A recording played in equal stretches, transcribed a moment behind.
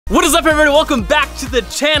What is up, everybody? Welcome back to the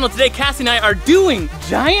channel. Today, Cassie and I are doing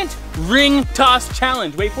giant ring toss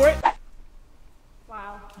challenge. Wait for it.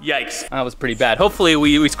 Wow. Yikes, that was pretty bad. Hopefully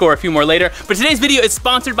we score a few more later. But today's video is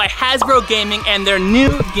sponsored by Hasbro Gaming and their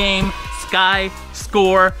new game, Sky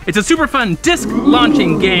Score. It's a super fun disc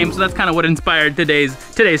launching game, so that's kind of what inspired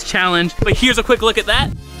today's challenge. But here's a quick look at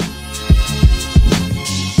that.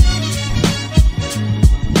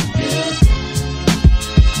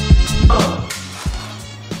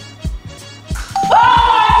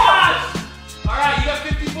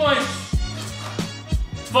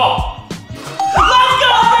 Fall. Let's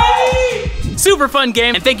go, baby! Super fun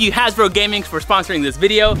game, and thank you Hasbro Gaming for sponsoring this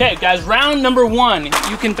video. Okay, guys, round number one.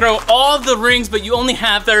 You can throw all the rings, but you only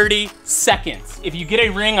have 30 seconds. If you get a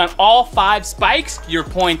ring on all 5 spikes, your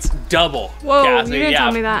points double. Whoa, Cassie, you didn't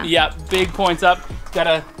tell me that. Yeah, big points up.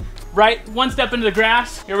 Gotta right one step into the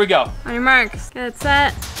grass. Here we go. On your marks, get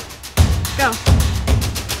set, go.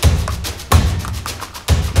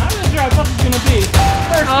 Not really sure how tough it's gonna be.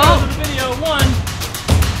 First round of the video, 1.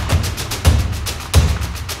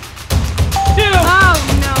 2. Oh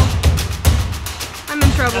no. I'm in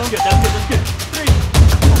trouble. That's good, that's good. 3.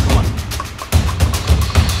 Come on.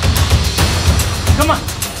 Come on.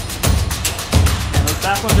 Man, those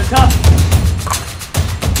back ones are tough.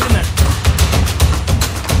 Get in there.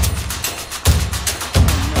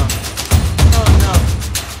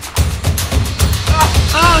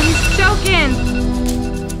 Oh, he's choking.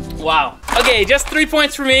 Wow. Okay, just 3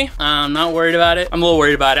 points for me. I'm not worried about it. I'm a little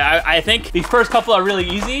worried about it. I think these first couple are really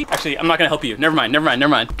easy. Actually, I'm not gonna help you. Never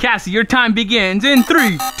mind. Cassie, your time begins in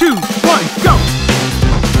 3, 2, 1, go!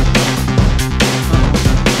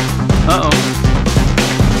 Uh-oh.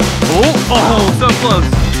 Oh, so close.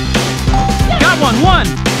 Got one, 1,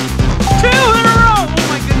 2 in a row! Oh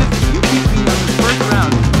my goodness, you beat me on the first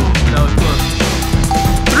round. That was close.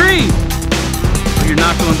 3. Oh, you're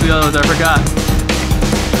not going through those, I forgot.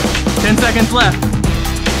 10 seconds left.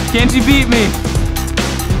 Can't you beat me?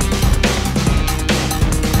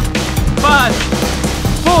 5,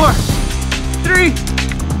 4, 3,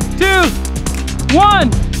 2, 1.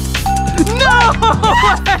 No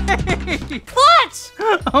way! Clutch!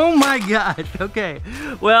 Oh my God, okay.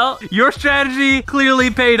 Well, your strategy clearly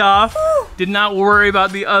paid off. Did not worry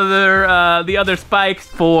about the other spikes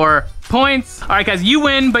for points. All right, guys, you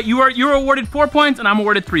win, but you're awarded 4 points and I'm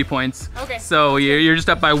awarded 3 points. Okay. So you're just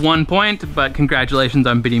up by 1 point, but congratulations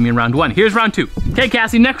on beating me in round 1. Here's round 2. Okay,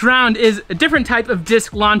 Cassie, next round is a different type of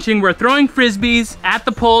disc launching. We're throwing Frisbees at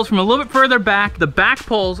the poles from a little bit further back. The back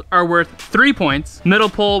poles are worth 3 points. Middle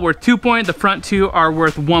pole worth 2 points. The front 2 are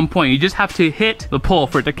worth 1 point. You just have to hit the pole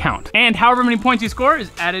for it to count. And however many points you score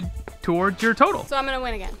is added towards your total. So I'm gonna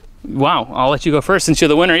win again. Wow, I'll let you go first since you're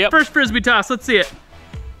the winner. Yep. First Frisbee toss, let's see it.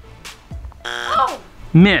 Oh!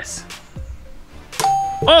 Miss.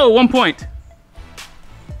 Oh, 1 point.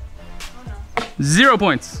 Oh no. 0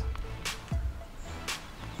 points.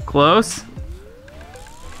 Close.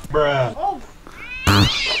 Bruh. Oh.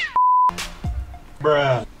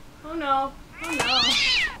 Bruh. Oh no. Oh no.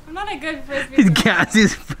 I'm not a good Frisbee.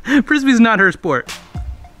 Cassie's Frisbee's not her sport.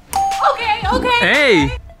 Okay, okay. Hey.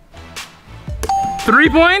 Okay. 3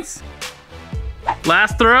 points.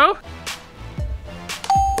 Last throw.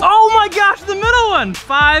 Oh my gosh, the middle one.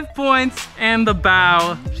 5 points and the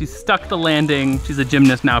bow. She stuck the landing. She's a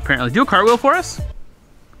gymnast now, apparently. Do a cartwheel for us.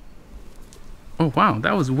 Oh wow,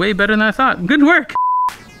 that was way better than I thought. Good work.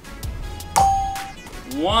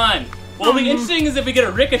 1. What'll be interesting is if we get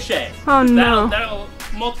a ricochet. Oh no. That'll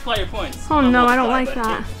multiply your points. Oh no, I don't like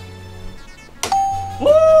that.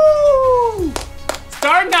 Woo!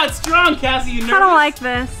 Starting out strong, Cassie. You nervous? I don't like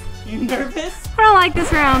this. You nervous? I don't like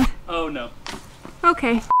this round. Oh no.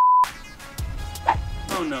 Okay.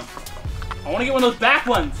 Oh no. I want to get one of those back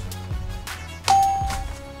ones.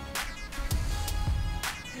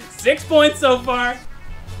 6 points so far.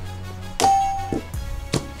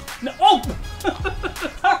 No. Oh!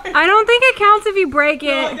 Sorry. I don't think it counts if you break it.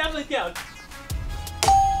 No, it definitely counts.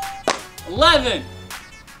 11.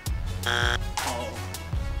 Oh.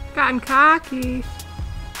 Gotten cocky.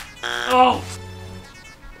 Oh.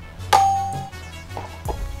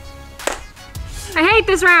 I hate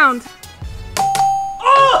this round.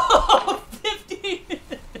 Oh! 15.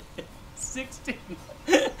 16.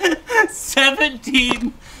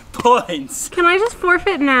 17 points. Can I just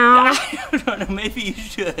forfeit now? I don't know, maybe you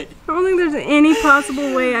should. I don't think there's any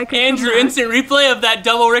possible way I could. Andrew, instant replay of that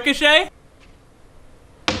double ricochet.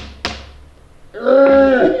 All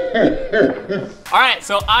right,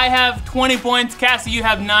 so I have 20 points. Cassie, you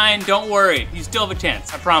have 9. Don't worry, you still have a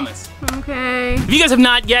chance, I promise. Okay. If you guys have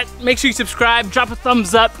not yet, make sure you subscribe, drop a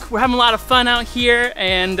thumbs up. We're having a lot of fun out here,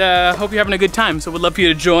 and hope you're having a good time. So we'd love for you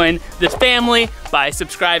to join this family by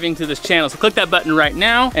subscribing to this channel. So click that button right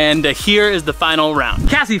now, and here is the final round.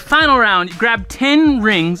 Cassie, final round. You grab 10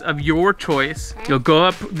 rings of your choice. You'll go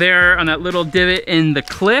up there on that little divot in the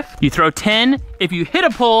cliff. You throw 10. If you hit a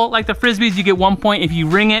pole, like the Frisbees, you get 1 point. If you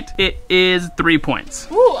ring it, it is 3 points.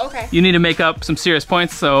 Ooh, okay. You need to make up some serious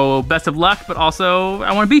points, so best of luck, but also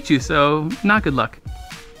I want to beat you, so not good luck.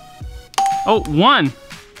 Oh, 1,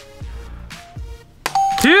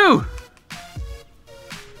 2,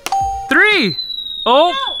 3.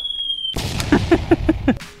 Oh.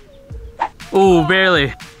 Oh,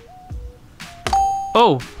 barely.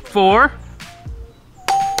 Oh, 4,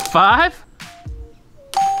 5,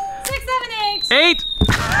 6, 7, 8. 8.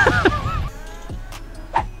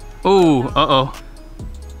 Oh, uh-oh.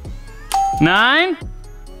 9.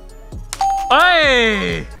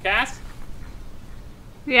 Hey! Cass,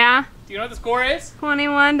 Yeah. do you know what the score is?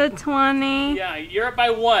 21 to 20. Yeah, you're up by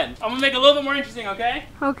 1. I'm gonna make it a little bit more interesting, okay?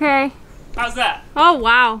 Okay. How's that? Oh,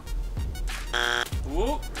 wow.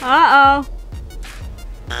 Ooh. Uh-oh.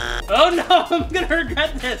 Oh no, I'm gonna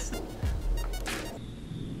regret this.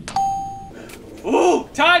 Ooh,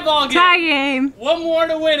 tie ball game. Tie game. 1 more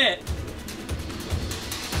to win it.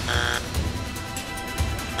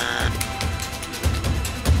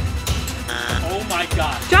 Oh my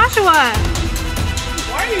gosh. Joshua.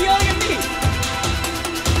 Why are you yelling at me?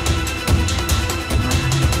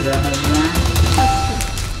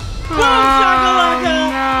 Boom shakalaka!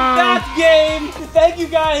 no. That's game! Thank you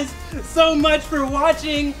guys so much for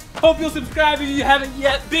watching. Hope you'll subscribe if you haven't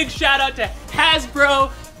yet. Big shout out to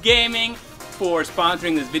Hasbro Gaming for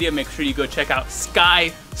sponsoring this video. Make sure you go check out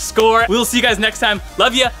Sky Score. We'll see you guys next time.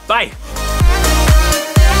 Love ya. Bye.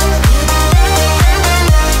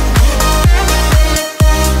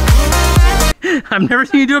 I've never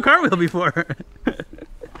seen you do a cartwheel before.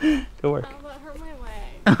 Go work. Oh, that hurt my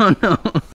leg. Oh no.